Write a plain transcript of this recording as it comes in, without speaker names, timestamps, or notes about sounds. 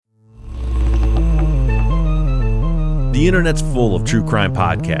The internet's full of true crime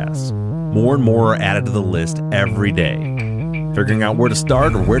podcasts. More and more are added to the list every day. Figuring out where to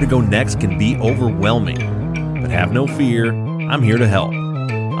start or where to go next can be overwhelming. But have no fear, I'm here to help.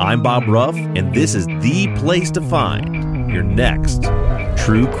 I'm Bob Ruff, and this is the place to find your next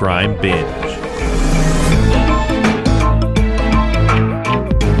true crime binge.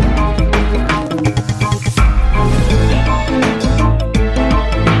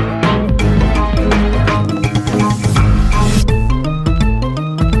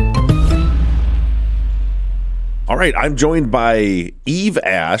 All right, I'm joined by Eve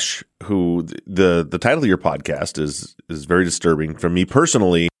Ash, who the title of your podcast is very disturbing. For me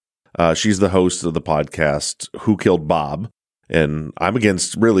personally, she's the host of the podcast Who Killed Bob? And I'm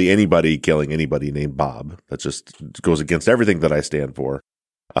against really anybody killing anybody named Bob. That just goes against everything that I stand for.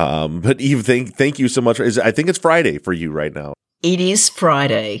 But Eve, thank you so much. I think it's Friday for you right now. It is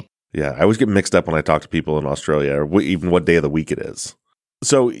Friday. Yeah, I always get mixed up when I talk to people in Australia, or even what day of the week it is.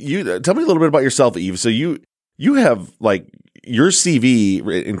 So you tell me a little bit about yourself, Eve. So you have, like, your CV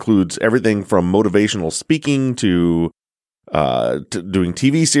includes everything from motivational speaking to doing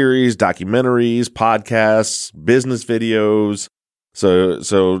TV series, documentaries, podcasts, business videos.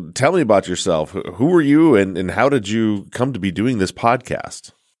 So tell me about yourself. Who are you and how did you come to be doing this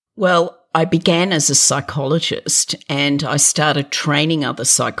podcast? Well, I began as a psychologist and I started training other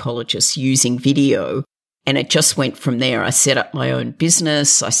psychologists using video. And it just went from there. I set up my own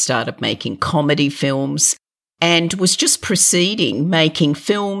business. I started making comedy films. And was just proceeding, making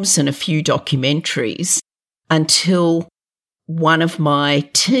films and a few documentaries until one of my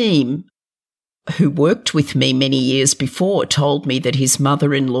team, who worked with me many years before, told me that his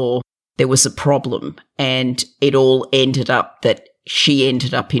mother-in-law, there was a problem, and it all ended up that she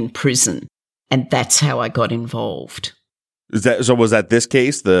ended up in prison. And that's how I got involved. Was that this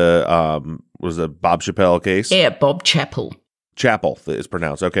case? Was the Bob Chappelle case? Yeah, Bob Chappell. Chappell is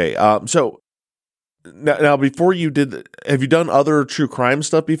pronounced. Okay. So Now, before you did, have you done other true crime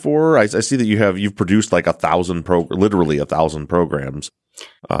stuff before? I see that you've produced like 1,000 programs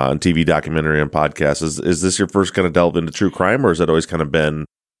on TV, documentary, and podcasts. Is this your first kind of delve into true crime, or has it always kind of been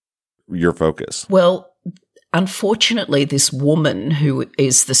your focus? Well, unfortunately, this woman who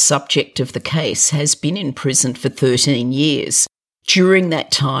is the subject of the case has been in prison for 13 years. During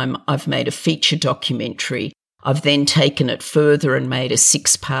that time, I've made a feature documentary. I've then taken it further and made a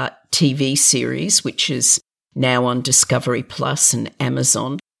 6-part TV series, which is now on Discovery Plus and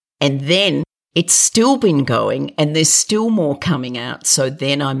Amazon. And then it's still been going and there's still more coming out. So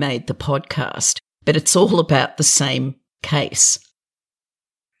then I made the podcast, but it's all about the same case.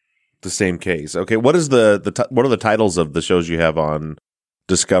 The same case. Okay. What is what are the titles of the shows you have on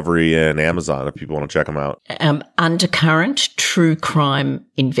Discovery and Amazon if people want to check them out? Undercurrent True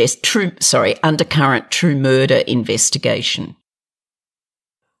Undercurrent True Murder Investigation.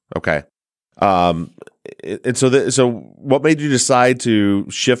 Okay. And so what made you decide to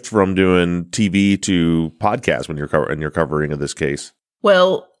shift from doing TV to podcast when you're covering of this case?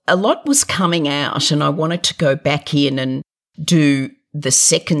 Well, a lot was coming out and I wanted to go back in and do the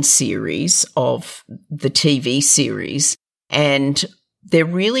second series of the TV series, and there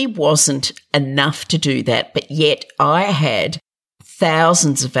really wasn't enough to do that, but yet I had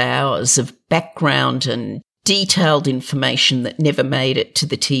thousands of hours of background and detailed information that never made it to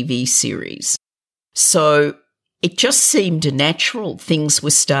the TV series. So it just seemed natural. Things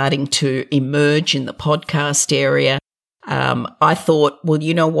were starting to emerge in the podcast area. I thought, well,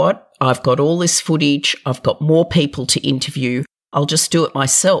 you know what? I've got all this footage. I've got more people to interview. I'll just do it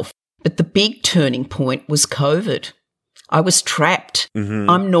myself. But the big turning point was COVID. I was trapped. Mm-hmm.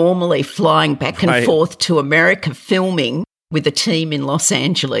 I'm normally flying back and forth to America filming with a team in Los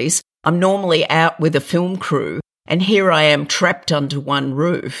Angeles. I'm normally out with a film crew, and here I am trapped under one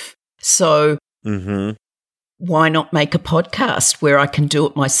roof. So why not make a podcast where I can do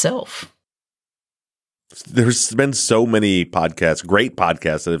it myself? There's been so many podcasts, great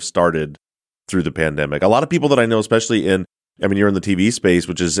podcasts that have started through the pandemic. A lot of people that I know, especially you're in the TV space,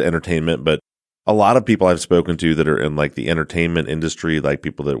 which is entertainment, but a lot of people I've spoken to that are in like the entertainment industry, like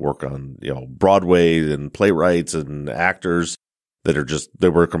people that work on, Broadway and playwrights and actors that are just,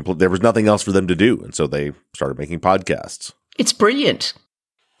 there was nothing else for them to do. And so they started making podcasts. It's brilliant.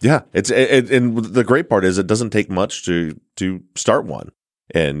 Yeah. And the great part is it doesn't take much to start one.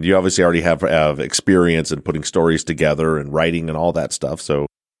 And you obviously already have experience in putting stories together and writing and all that stuff. So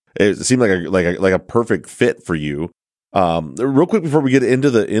it seemed like a perfect fit for you. Real quick before we get into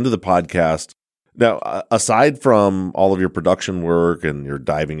the podcast, now aside from all of your production work and you're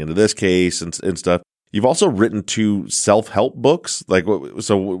diving into this case and stuff, You've also written 2 self-help books. Like,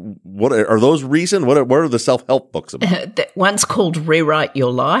 so what are those recent? What are the self-help books about? One's called Rewrite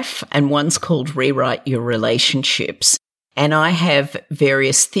Your Life and one's called Rewrite Your Relationships. And I have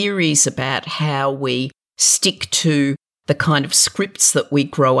various theories about how we stick to the kind of scripts that we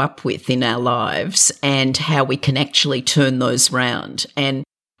grow up with in our lives and how we can actually turn those round. And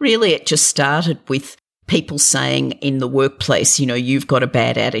really it just started with people saying in the workplace, you've got a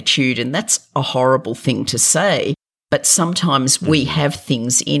bad attitude, and that's a horrible thing to say. But sometimes we have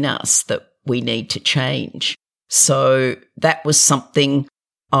things in us that we need to change. So that was something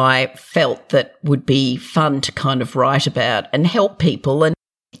I felt that would be fun to kind of write about and help people. And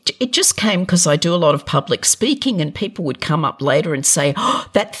it just came because I do a lot of public speaking, and people would come up later and say,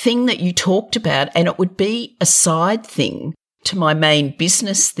 that thing that you talked about, and it would be a side thing to my main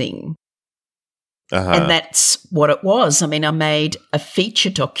business thing. And that's what it was. I mean, I made a feature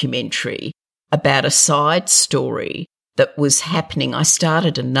documentary about a side story that was happening. I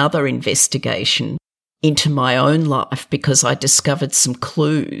started another investigation into my own life because I discovered some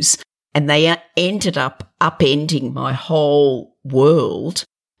clues, and they ended up upending my whole world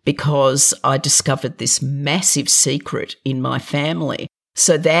because I discovered this massive secret in my family.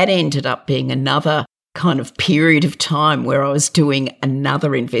 So that ended up being another kind of period of time where I was doing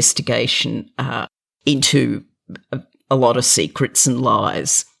another investigation into a lot of secrets and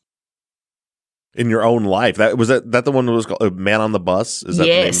lies. In your own life. That the one that was called Man on the Bus? Is that the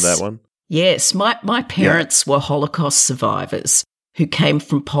name of that one? Yes. My parents were Holocaust survivors who came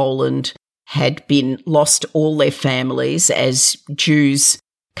from Poland, had lost all their families as Jews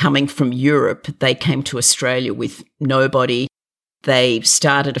coming from Europe. They came to Australia with nobody. They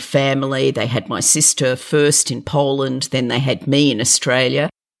started a family. They had my sister first in Poland, then they had me in Australia.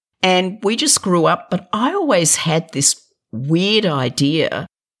 And we just grew up, but I always had this weird idea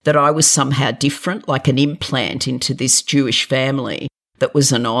that I was somehow different, like an implant into this Jewish family that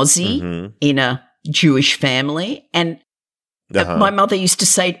was an Aussie in a Jewish family. And my mother used to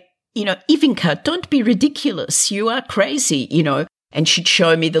say, Ivanka, don't be ridiculous. You are crazy, and she'd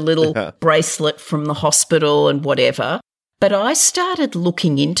show me the little bracelet from the hospital and whatever. But I started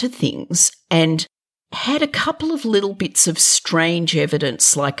looking into things and had a couple of little bits of strange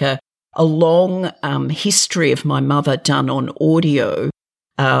evidence, like a long history of my mother done on audio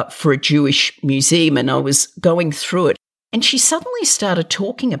for a Jewish museum, and I was going through it. And she suddenly started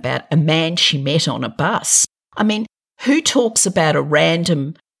talking about a man she met on a bus. I mean, who talks about a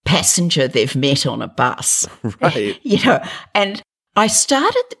random passenger they've met on a bus? Right. And I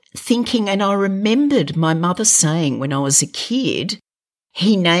started thinking, and I remembered my mother saying when I was a kid,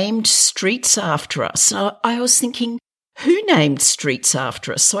 he named streets after us. And I was thinking, who named streets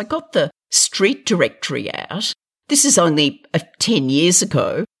after us? So I got the street directory out. This is only 10 years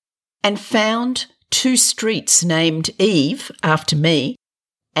ago, and found 2 streets named Eve after me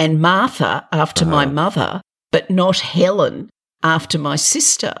and Martha after my mother, but not Helen after my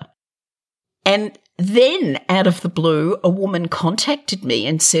sister. And then, out of the blue, a woman contacted me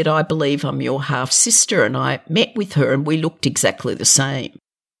and said, I believe I'm your half-sister, and I met with her and we looked exactly the same.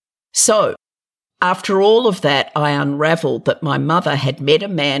 So, after all of that, I unravelled that my mother had met a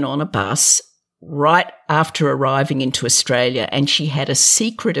man on a bus right after arriving into Australia, and she had a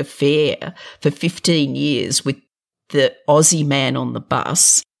secret affair for 15 years with the Aussie man on the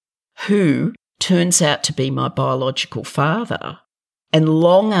bus, who turns out to be my biological father. And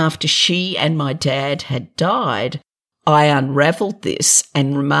long after she and my dad had died, I unravelled this,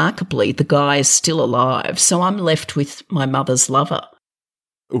 and remarkably, the guy is still alive. So I'm left with my mother's lover.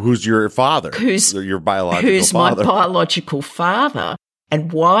 Who's your father? Who's your biological Who's father? my biological father.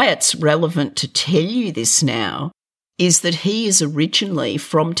 And why it's relevant to tell you this now is that he is originally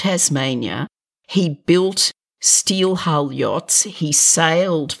from Tasmania. He built steel hull yachts. He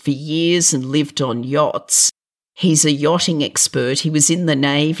sailed for years and lived on yachts. He's a yachting expert. He was in the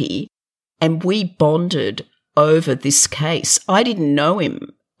Navy, and we bonded over this case. I didn't know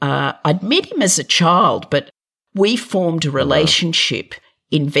him. I'd met him as a child, but we formed a relationship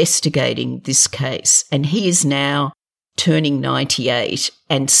investigating this case, and he is now turning 98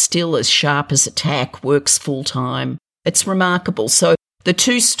 and still as sharp as a tack, works full-time. It's remarkable. So the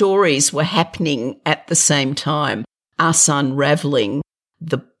 2 stories were happening at the same time, us unravelling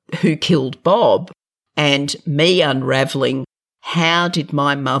who killed Bob, and me unravelling how did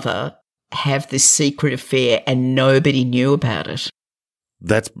my mother have this secret affair and nobody knew about it.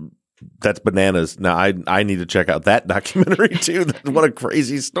 That's bananas. Now I need to check out that documentary too. What a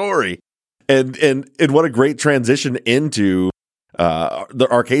crazy story. And what a great transition into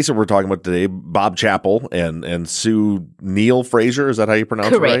our case that we're talking about today, Bob Chappell and Sue Neal Fraser. Is that how you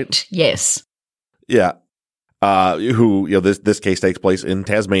pronounce it right? Correct, yes. Yeah. Who, this case takes place in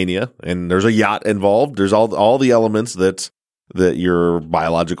Tasmania, and there's a yacht involved. There's all the elements that your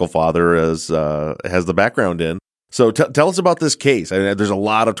biological father has the background in. So tell us about this case. I mean, there's a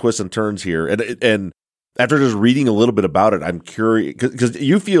lot of twists and turns here, and after just reading a little bit about it, I'm curious because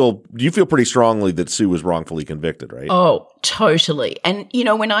you feel pretty strongly that Sue was wrongfully convicted, right? Oh, totally. And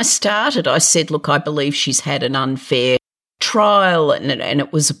when I started, I said, look, I believe she's had an unfair trial, and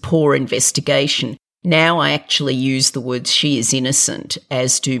it was a poor investigation. Now I actually use the words she is innocent,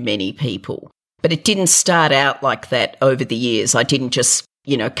 as do many people. But it didn't start out like that over the years. I didn't just,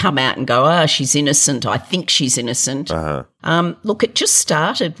 come out and go, she's innocent. I think she's innocent. Uh-huh. Look, it just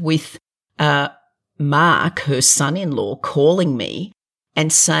started with Mark, her son-in-law, calling me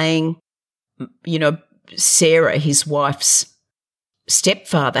and saying, Sarah, his wife's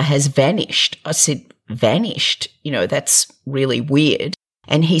stepfather, has vanished. I said, vanished? That's really weird.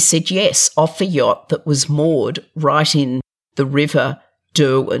 And he said, yes, off a yacht that was moored right in the River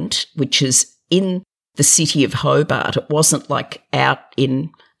Derwent, which is in the city of Hobart. It wasn't like out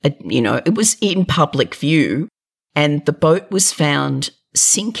in, it was in public view. And the boat was found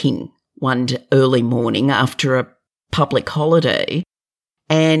sinking one early morning after a public holiday,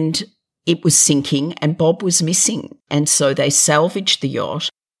 and it was sinking and Bob was missing. And so they salvaged the yacht.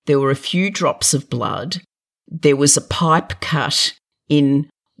 There were a few drops of blood. There was a pipe cut in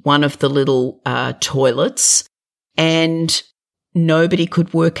one of the little toilets, and nobody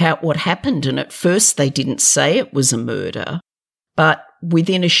could work out what happened. And at first they didn't say it was a murder, but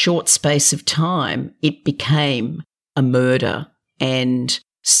within a short space of time, it became a murder. And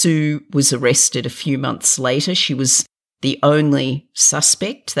Sue was arrested a few months later. She was the only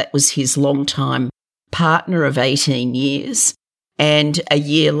suspect. That was his longtime partner of 18 years. And a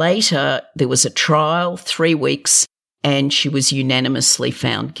year later, there was a trial, 3 weeks, and she was unanimously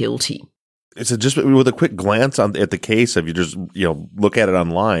found guilty. So just with a quick glance at the case, if you just look at it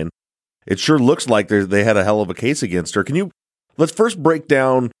online, it sure looks like they had a hell of a case against her. Let's first break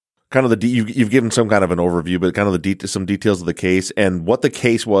down kind of you've given some kind of an overview, but kind of some details of the case and what the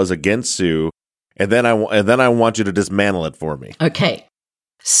case was against Sue, and then I want you to dismantle it for me. Okay,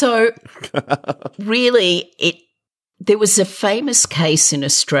 so really, there was a famous case in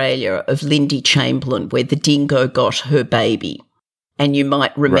Australia of Lindy Chamberlain where the dingo got her baby, and you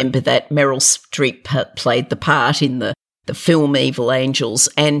might remember that Meryl Streep played the part in the film Evil Angels,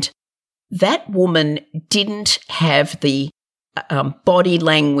 and that woman didn't have the body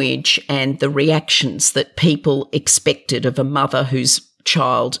language and the reactions that people expected of a mother whose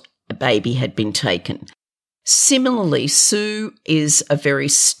a baby had been taken. Similarly, Sue is a very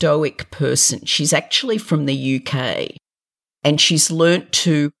stoic person. She's actually from the UK, and she's learnt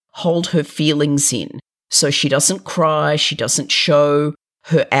to hold her feelings in. So she doesn't cry, she doesn't show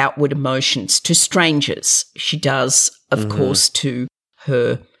her outward emotions to strangers. She does, of course, to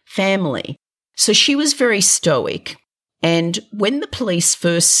her family. So she was very stoic. And when the police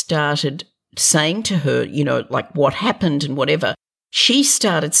first started saying to her, like what happened and whatever, she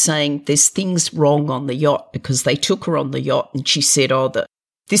started saying there's things wrong on the yacht because they took her on the yacht and she said,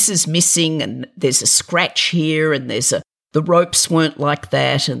 this is missing and there's a scratch here and the ropes weren't like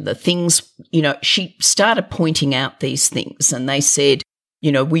that and the things, she started pointing out these things and they said,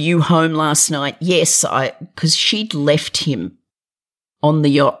 were you home last night? Yes, because she'd left him on the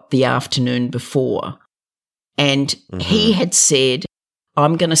yacht the afternoon before. And he had said,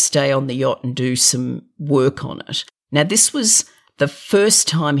 I'm going to stay on the yacht and do some work on it. Now, this was the first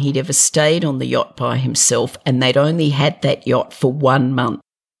time he'd ever stayed on the yacht by himself, and they'd only had that yacht for 1 month.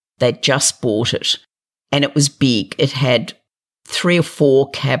 They'd just bought it, and it was big. It had 3 or 4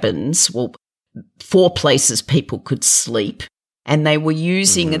 cabins, 4 places people could sleep, and they were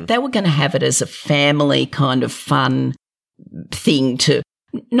using it. They were going to have it as a family kind of fun thing to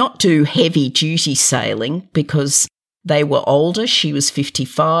not do heavy duty sailing because they were older. She was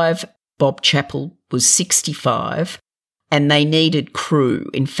 55, Bob Chappell was 65, and they needed crew.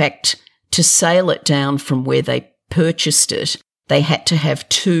 In fact, to sail it down from where they purchased it, they had to have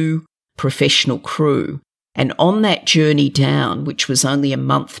 2 professional crew. And on that journey down, which was only a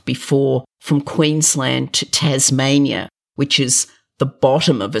month before, from Queensland to Tasmania, which is the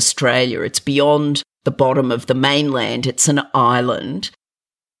bottom of Australia, it's beyond the bottom of the mainland, it's an island.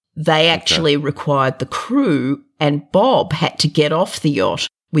 They actually required the crew, and Bob had to get off the yacht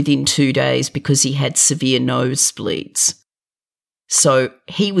within 2 days because he had severe nosebleeds. So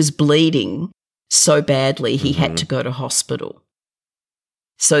he was bleeding so badly he had to go to hospital.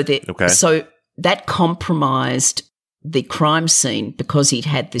 So that compromised the crime scene because he'd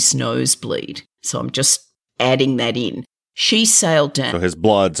had this nosebleed. So I'm just adding that in. She sailed down. So his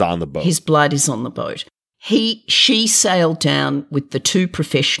blood's on the boat. His blood is on the boat. She sailed down with the 2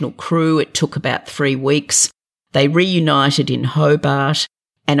 professional crew. It took about 3 weeks. They reunited in Hobart,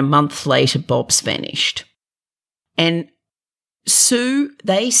 and a month later, Bob's vanished. And Sue,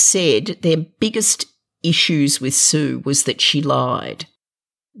 they said their biggest issues with Sue was that she lied.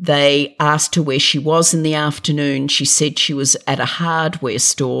 They asked her where she was in the afternoon. She said she was at a hardware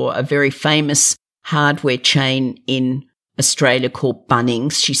store, a very famous hardware chain in Australia called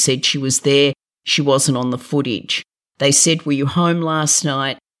Bunnings. She said she was there. She wasn't on the footage. They said, were you home last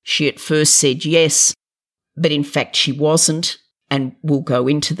night? She at first said yes, but in fact she wasn't, and we'll go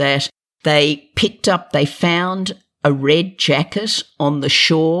into that. They found a red jacket on the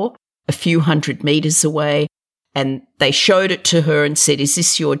shore a few hundred metres away, and they showed it to her and said, is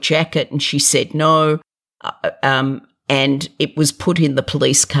this your jacket? And she said no, and it was put in the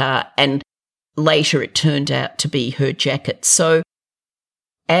police car, and later it turned out to be her jacket. So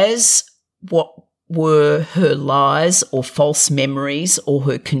as what were her lies or false memories or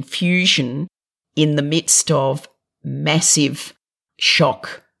her confusion in the midst of massive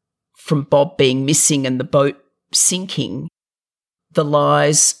shock from Bob being missing and the boat sinking, the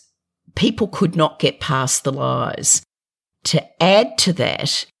lies, people could not get past the lies. To add to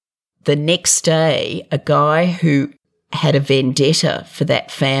that, the next day, a guy who had a vendetta for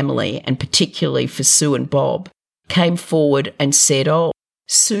that family, and particularly for Sue and Bob, came forward and said, oh,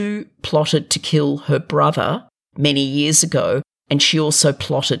 Sue plotted to kill her brother many years ago, and she also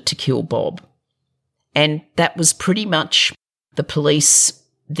plotted to kill Bob. And that was pretty much, the police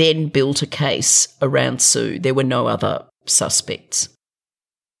then built a case around Sue. There were no other suspects.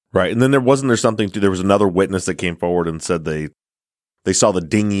 Right. And then there was another witness that came forward and said they saw the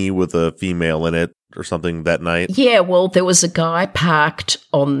dinghy with a female in it or something that night. Yeah, well, there was a guy parked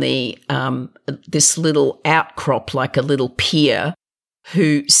on the this little outcrop, like a little pier,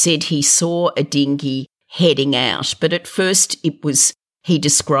 who said he saw a dinghy heading out. But at first he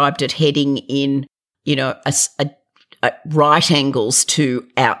described it heading in, a right angles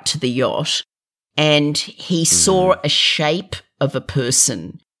out to the yacht. And he saw a shape of a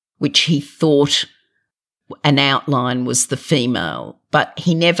person, which he thought an outline was the female, but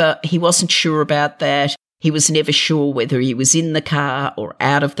he wasn't sure about that. He was never sure whether he was in the car or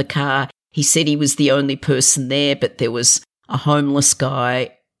out of the car. He said he was the only person there, but there was a homeless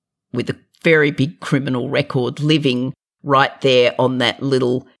guy with a very big criminal record living right there on that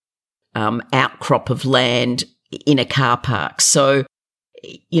little outcrop of land in a car park. So,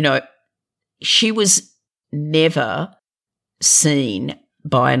 she was never seen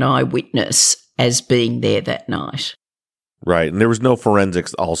by an eyewitness as being there that night. Right. And there was no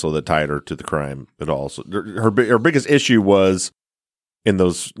forensics also that tied her to the crime at all. So her biggest issue was in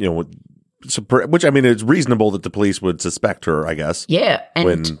those, which, I mean, it's reasonable that the police would suspect her, I guess. Yeah. And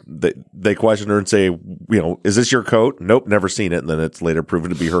when they question her and say, is this your coat? Nope, never seen it. And then it's later proven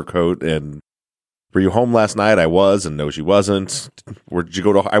to be her coat. And were you home last night? I was. And no, she wasn't. Where did you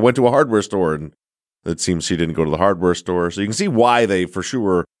go to? I went to a hardware store, and it seems she didn't go to the hardware store. So you can see why they for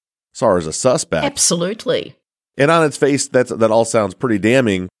sure saw her as a suspect. Absolutely. And on its face, that all sounds pretty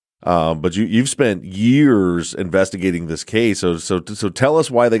damning. But you've spent years investigating this case. So tell us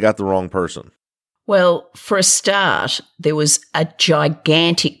why they got the wrong person. Well, for a start, there was a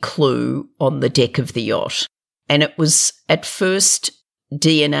gigantic clue on the deck of the yacht. And it was at first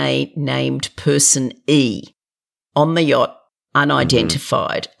DNA named person E on the yacht,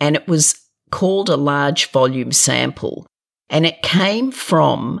 unidentified. Mm-hmm. And it was called a large volume sample. And it came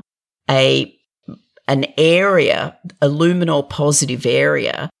from an area, a luminol positive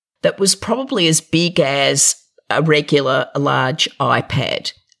area, that was probably as big as a large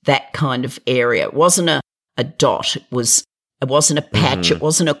iPad, that kind of area. It wasn't a dot. It wasn't a patch. Mm-hmm. It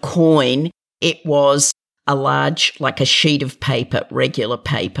wasn't a coin. It was a large, like a sheet of paper, regular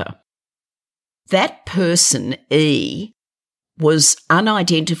paper. That person, E, was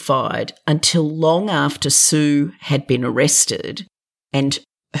unidentified until long after Sue had been arrested, and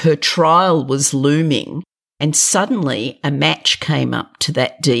her trial was looming, and suddenly a match came up to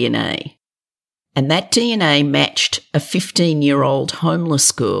that DNA. And that DNA matched a 15-year-old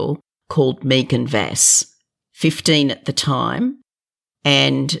homeless girl called Megan Vass, 15 at the time.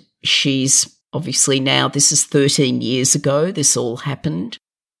 And she's obviously now, this is 13 years ago, this all happened.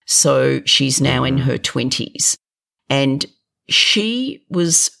 So she's now in her 20s. And she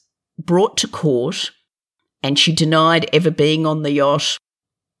was brought to court, and she denied ever being on the yacht.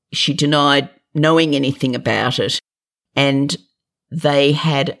 She denied knowing anything about it. And they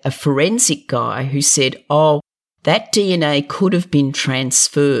had a forensic guy who said, that DNA could have been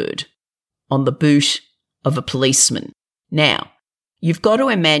transferred on the boot of a policeman. Now, you've got to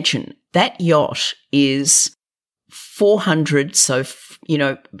imagine that yacht is 400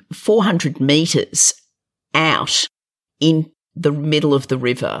 metres out in the middle of the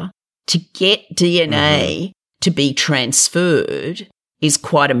river. To get DNA to be transferred is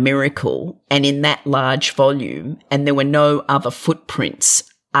quite a miracle, and in that large volume, and there were no other footprints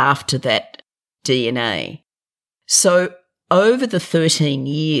after that DNA. So over the 13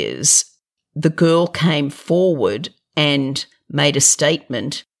 years, the girl came forward and made a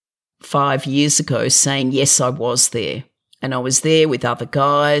statement 5 years ago saying, yes, I was there. And I was there with other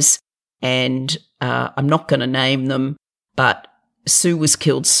guys, and I'm not going to name them, but Sue was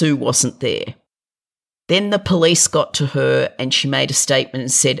killed. Sue wasn't there. Then the police got to her and she made a statement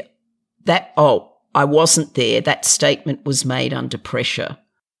and said, I wasn't there. That statement was made under pressure.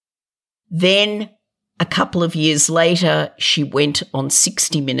 Then a couple of years later, she went on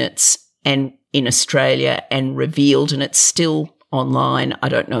 60 Minutes and in Australia and revealed, and it's still online. I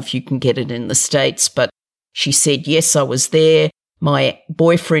don't know if you can get it in the States, but she said, yes, I was there. My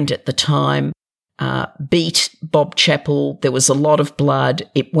boyfriend at the time beat Bob Chappell. There was a lot of blood.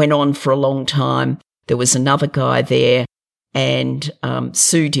 It went on for a long time. There was another guy there, and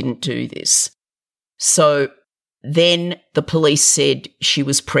Sue didn't do this. So then the police said she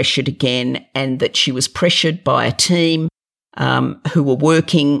was pressured again, and that she was pressured by a team who were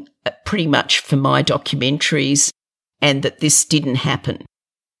working pretty much for my documentaries, and that this didn't happen.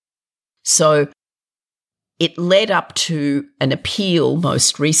 So it led up to an appeal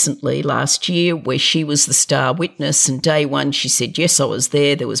most recently last year where she was the star witness, and day one she said, yes, I was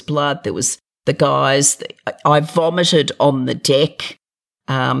there. There was blood. There was the guys. I vomited on the deck,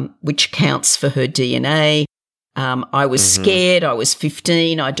 which counts for her DNA. I was scared. I was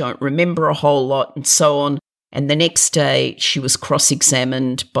 15. I don't remember a whole lot, and so on. And the next day she was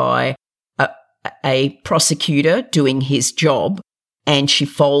cross-examined by a prosecutor doing his job, and she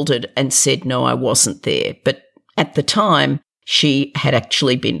folded and said, no, I wasn't there. But at the time, she had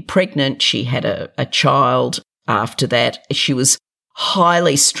actually been pregnant. She had a child after that. She was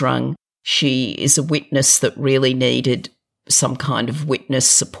highly strung. She is a witness that really needed some kind of witness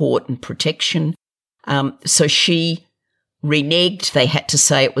support and protection. So she reneged. They had to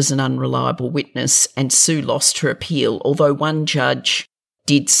say it was an unreliable witness, and Sue lost her appeal, although one judge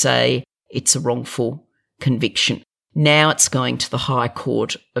did say it's a wrongful conviction. Now it's going to the High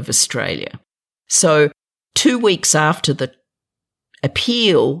Court of Australia. So 2 weeks after the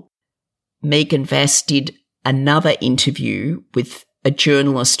appeal, Megan Vass did another interview with a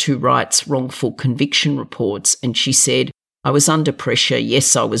journalist who writes wrongful conviction reports, and she said, I was under pressure.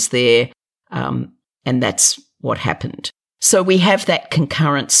 Yes, I was there. And that's what happened. So we have that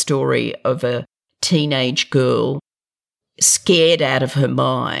concurrent story of a teenage girl scared out of her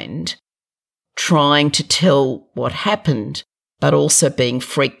mind, trying to tell what happened, but also being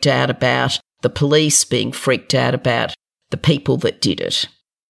freaked out about the police, being freaked out about the people that did it.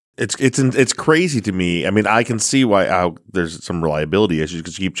 It's crazy to me. I mean, I can see how there's some reliability issues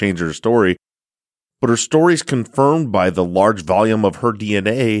because she keeps changing her story, but her story's confirmed by the large volume of her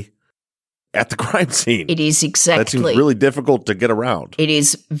DNA at the crime scene. It is exactly. That seems really difficult to get around. It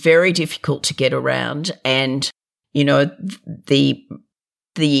is very difficult to get around, and you know the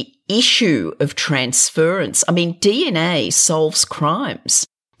issue of transference. I mean, DNA solves crimes.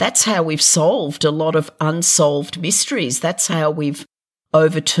 That's how we've solved a lot of unsolved mysteries. That's how we've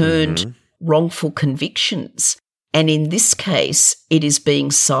overturned wrongful convictions. And in this case, it is being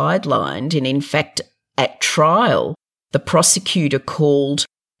sidelined. And in fact, at trial, the prosecutor called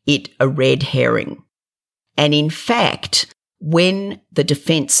it a red herring. And in fact, when the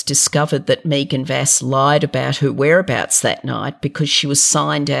defence discovered that Megan Vass lied about her whereabouts that night because she was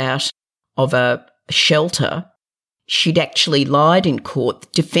signed out of a shelter, she'd actually lied in court.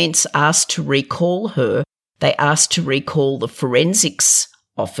 The defence asked to recall her. They asked to recall the forensics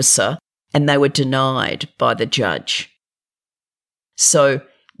officer, and they were denied by the judge. So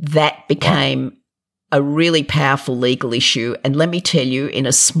that became a really powerful legal issue. And let me tell you, in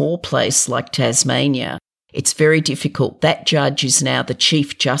a small place like Tasmania, it's very difficult. That judge is now the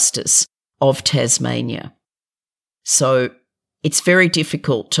Chief Justice of Tasmania. So it's very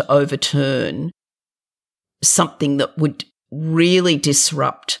difficult to overturn something that would really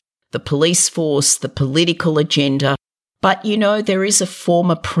disrupt the police force, the political agenda. But, you know, there is a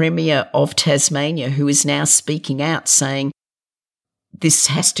former Premier of Tasmania who is now speaking out saying this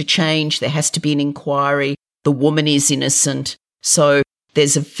has to change, there has to be an inquiry, the woman is innocent. So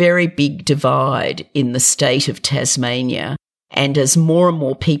there's a very big divide in the state of Tasmania. And as more and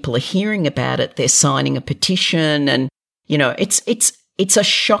more people are hearing about it, they're signing a petition. And, you know, it's a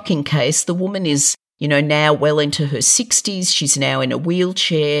shocking case. The woman is now well into her 60s. She's now in a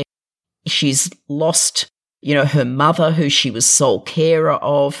wheelchair. She's lost, her mother, who she was sole carer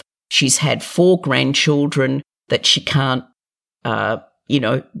of. She's had 4 grandchildren that she can't,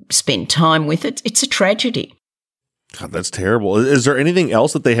 spend time with. It's a tragedy. God, that's terrible. Is there anything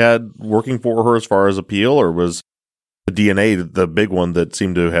else that they had working for her as far as appeal, or was the DNA the big one that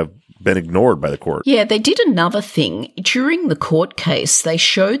seemed to have been ignored by the court? Yeah, they did another thing. During the court case, they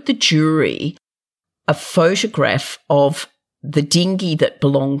showed the jury a photograph of the dinghy that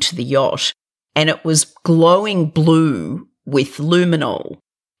belonged to the yacht, and it was glowing blue with luminol.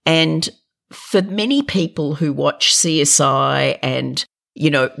 And for many people who watch CSI and,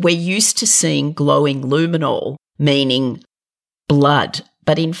 we're used to seeing glowing luminol, meaning blood.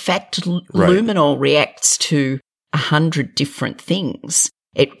 But in fact, luminol reacts to 100 different things.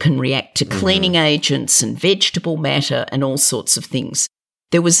 It can react to cleaning agents and vegetable matter and all sorts of things.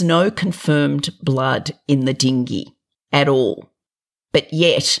 There was no confirmed blood in the dinghy at all. But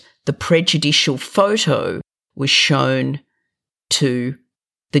yet the prejudicial photo was shown to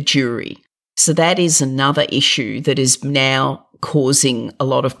the jury. So that is another issue that is now causing a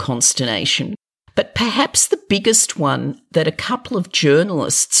lot of consternation. But perhaps the biggest one that a couple of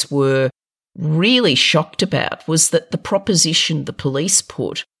journalists were really shocked about was that the proposition the police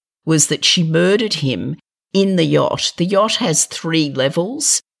put was that she murdered him in the yacht. The yacht has 3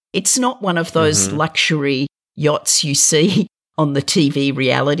 levels. It's not one of those luxury yachts you see on the TV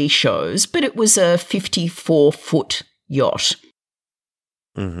reality shows, but it was a 54-foot yacht.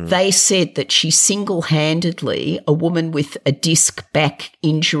 They said that she single-handedly, a woman with a disc back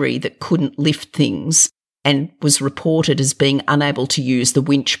injury that couldn't lift things and was reported as being unable to use the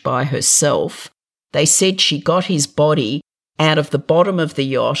winch by herself, they said she got his body out of the bottom of the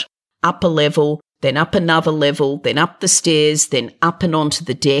yacht, up a level, then up another level, then up the stairs, then up and onto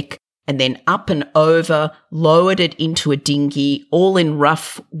the deck, and then up and over, lowered it into a dinghy, all in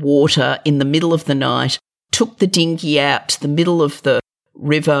rough water in the middle of the night, took the dinghy out to the middle of the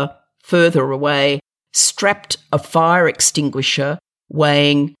river further away, strapped a fire extinguisher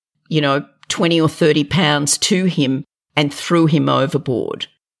weighing, 20 or 30 pounds to him and threw him overboard,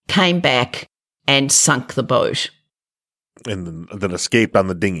 came back and sunk the boat. And then escaped on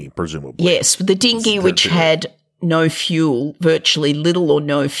the dinghy, presumably. Yes, the dinghy which had no fuel, virtually little or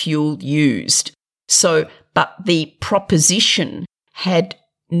no fuel used. So, but the proposition had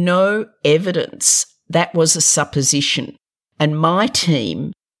no evidence. That was a supposition. And my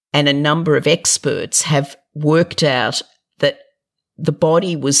team and a number of experts have worked out that the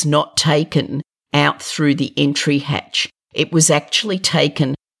body was not taken out through the entry hatch. It was actually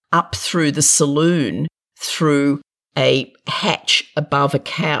taken up through the saloon, through a hatch above a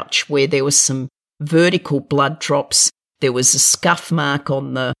couch where there was some vertical blood drops. There was a scuff mark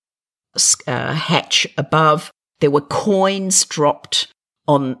on the hatch above. There were coins dropped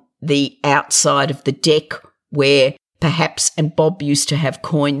on the outside of the deck where perhaps, and Bob used to have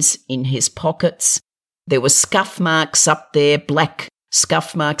coins in his pockets. There were scuff marks up there, black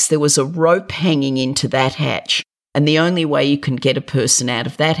scuff marks. There was a rope hanging into that hatch. And the only way you can get a person out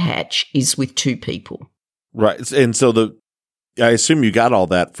of that hatch is with 2 people. Right. And so I assume you got all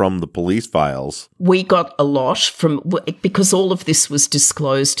that from the police files. We got a lot because all of this was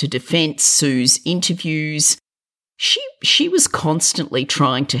disclosed to defence. Sue's interviews. She was constantly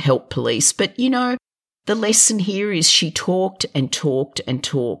trying to help police, but the lesson here is she talked and talked and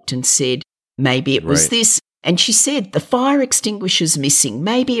talked and said, maybe it was this. And she said, the fire extinguisher's missing.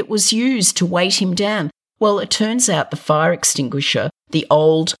 Maybe it was used to weight him down. Well, it turns out the fire extinguisher, the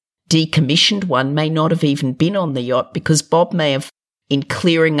old decommissioned one, may not have even been on the yacht because Bob may have, in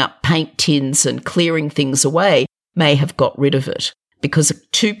clearing up paint tins and clearing things away, may have got rid of it because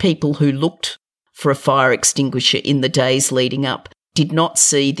 2 people who looked for a fire extinguisher in the days leading up did not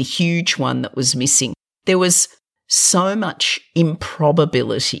see the huge one that was missing. There was so much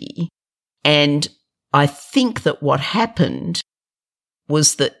improbability, and I think that what happened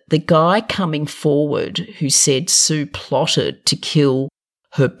was that the guy coming forward who said Sue plotted to kill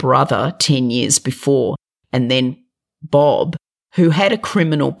her brother 10 years before, and then Bob, who had a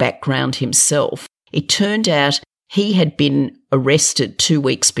criminal background himself, it turned out he had been arrested 2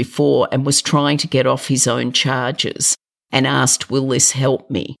 weeks before and was trying to get off his own charges and asked, will this help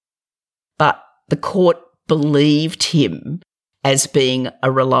me? But the court believed him as being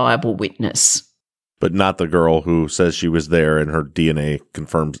a reliable witness. But not the girl who says she was there and her DNA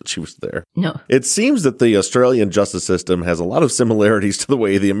confirms that she was there. No. It seems that the Australian justice system has a lot of similarities to the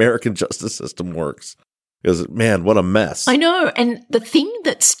way the American justice system works. Because, man, what a mess. I know. And the thing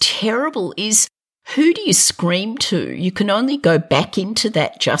that's terrible is, who do you scream to? You can only go back into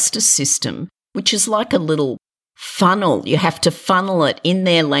that justice system which is like a little funnel. You have to funnel it in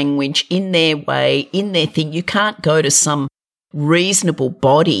their language, in their way, in their thing. You can't go to some reasonable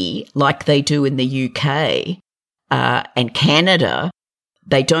body like they do in the UK and Canada.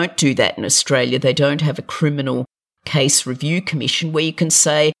 They don't do that in Australia. They don't have a criminal case review commission where you can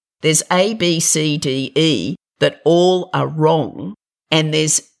say there's A, B, C, D, E that all are wrong, and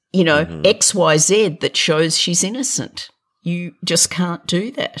there's, X, Y, Z that shows she's innocent. You just can't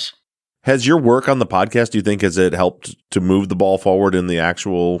do that. Has your work on the podcast, do you think, has it helped to move the ball forward in the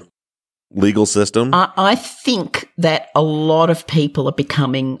actual legal system? I think that a lot of people are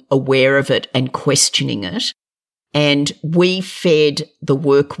becoming aware of it and questioning it. And we fed the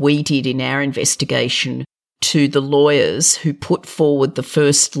work we did in our investigation to the lawyers who put forward the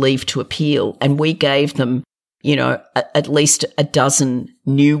first leave to appeal, and we gave them, at least a dozen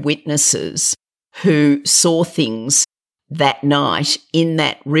new witnesses who saw things that night in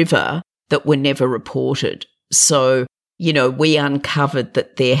that river that were never reported. So, we uncovered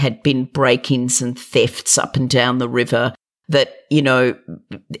that there had been break-ins and thefts up and down the river that,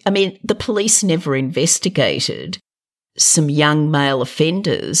 the police never investigated some young male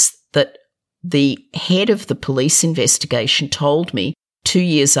offenders that the head of the police investigation told me 2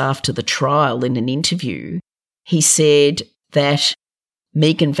 years after the trial in an interview. He said that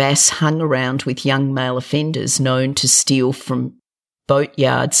Megan Vass hung around with young male offenders known to steal from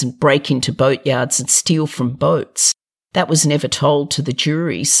boatyards and break into boatyards and steal from boats. That was never told to the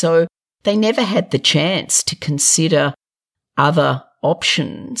jury. So they never had the chance to consider other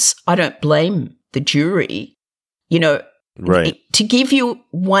options. I don't blame the jury. Right. To give you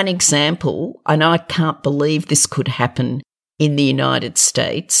one example, and I can't believe this could happen in the United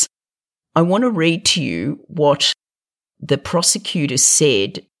States, I want to read to you what the prosecutor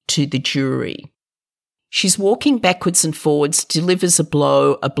said to the jury. She's walking backwards and forwards, delivers a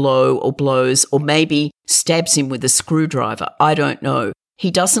blow, or blows, or maybe stabs him with a screwdriver. I don't know.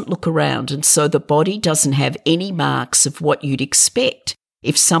 He doesn't look around, and so the body doesn't have any marks of what you'd expect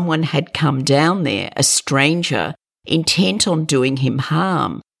if someone had come down there, a stranger, intent on doing him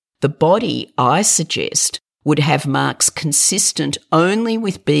harm. The body, I suggest, would have marks consistent only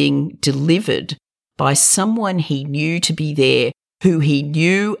with being delivered by someone he knew to be there, who he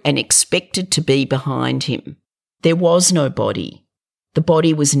knew and expected to be behind him. There was no body. The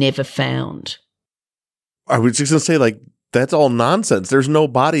body was never found. I was just going to say, that's all nonsense. There's no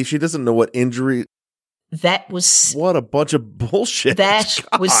body. She doesn't know what injury. What a bunch of bullshit. That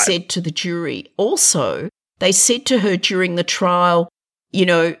God. was said to the jury. Also, they said to her during the trial,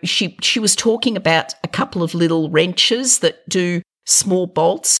 she was talking about a couple of little wrenches that do small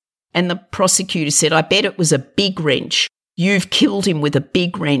bolts, and the prosecutor said, I bet it was a big wrench. You've killed him with a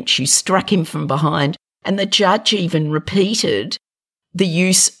big wrench. You struck him from behind. And the judge even repeated the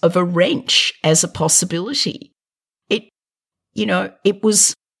use of a wrench as a possibility.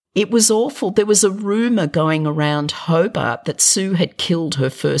 It was awful. There was a rumour going around Hobart that Sue had killed her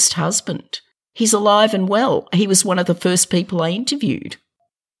first husband. He's alive and well. He was one of the first people I interviewed.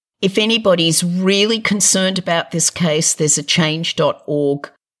 If anybody's really concerned about this case, there's a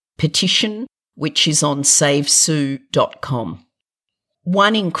change.org petition, which is on savesue.com.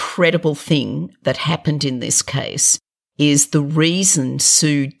 One incredible thing that happened in this case is the reason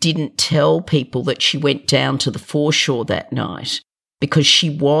Sue didn't tell people that she went down to the foreshore that night, because she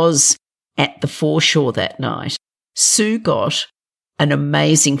was at the foreshore that night. Sue got an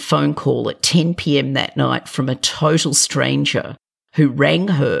amazing phone call at 10 p.m. that night from a total stranger who rang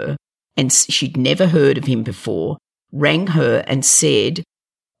her, and she'd never heard of him before, rang her and said,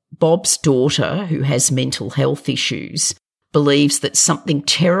 Bob's daughter, who has mental health issues, believes that something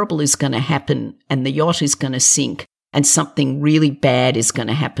terrible is going to happen and the yacht is going to sink and something really bad is going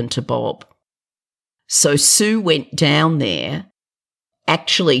to happen to Bob. So Sue went down there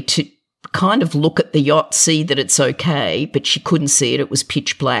actually to kind of look at the yacht, see that it's okay, but she couldn't see it. It was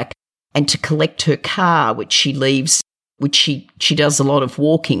pitch black. And to collect her car, which she leaves, which she does a lot of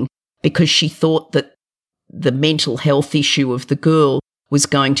walking, because she thought that the mental health issue of the girl was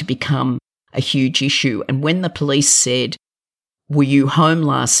going to become a huge issue. And when the police said, were you home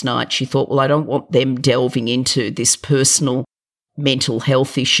last night? She thought, well, I don't want them delving into this personal mental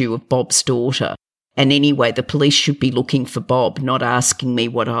health issue of Bob's daughter. And anyway, the police should be looking for Bob, not asking me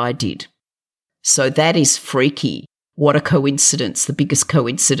what I did. So that is freaky. What a coincidence, the biggest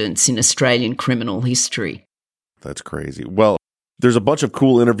coincidence in Australian criminal history. That's crazy. Well, there's a bunch of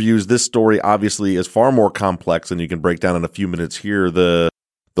cool interviews. This story obviously is far more complex than you can break down in a few minutes here. The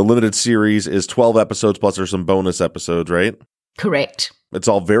limited series is 12 episodes, plus there's some bonus episodes, right? Correct. It's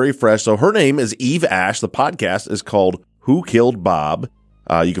all very fresh. So her name is Eve Ash. The podcast is called Who Killed Bob?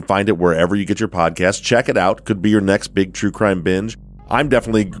 You can find it wherever you get your podcast. Check it out. Could be your next big true crime binge. I'm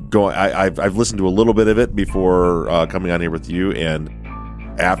definitely going. I've listened to a little bit of it before coming on here with you, and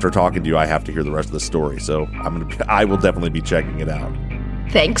after talking to you, I have to hear the rest of the story. So I will definitely be checking it out.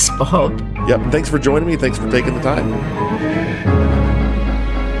 Thanks, Bob. Yep. Thanks for joining me. Thanks for taking the time.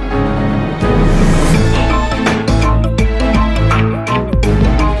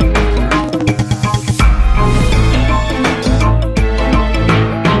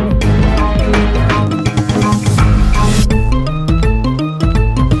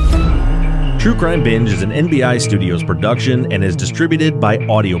 True Crime Binge is an NBI Studios production and is distributed by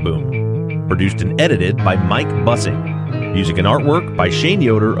Audioboom. Produced and edited by Mike Bussing. Music and artwork by Shane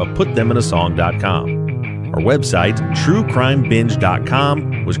Yoder of PutThemInASong.com. Our website,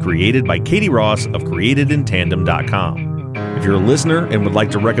 TrueCrimeBinge.com, was created by Katie Ross of CreatedInTandem.com. If you're a listener and would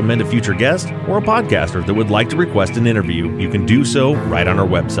like to recommend a future guest or a podcaster that would like to request an interview, you can do so right on our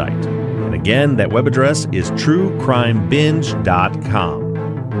website. And again, that web address is TrueCrimeBinge.com.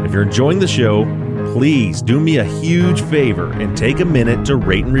 If you're enjoying the show, please do me a huge favor and take a minute to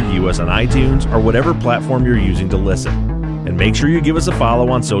rate and review us on iTunes or whatever platform you're using to listen. And make sure you give us a follow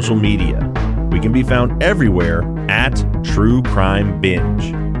on social media. We can be found everywhere at True Crime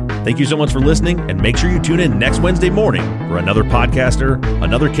Binge. Thank you so much for listening, and make sure you tune in next Wednesday morning for another podcaster,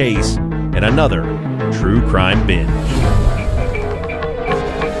 another case, and another True Crime Binge.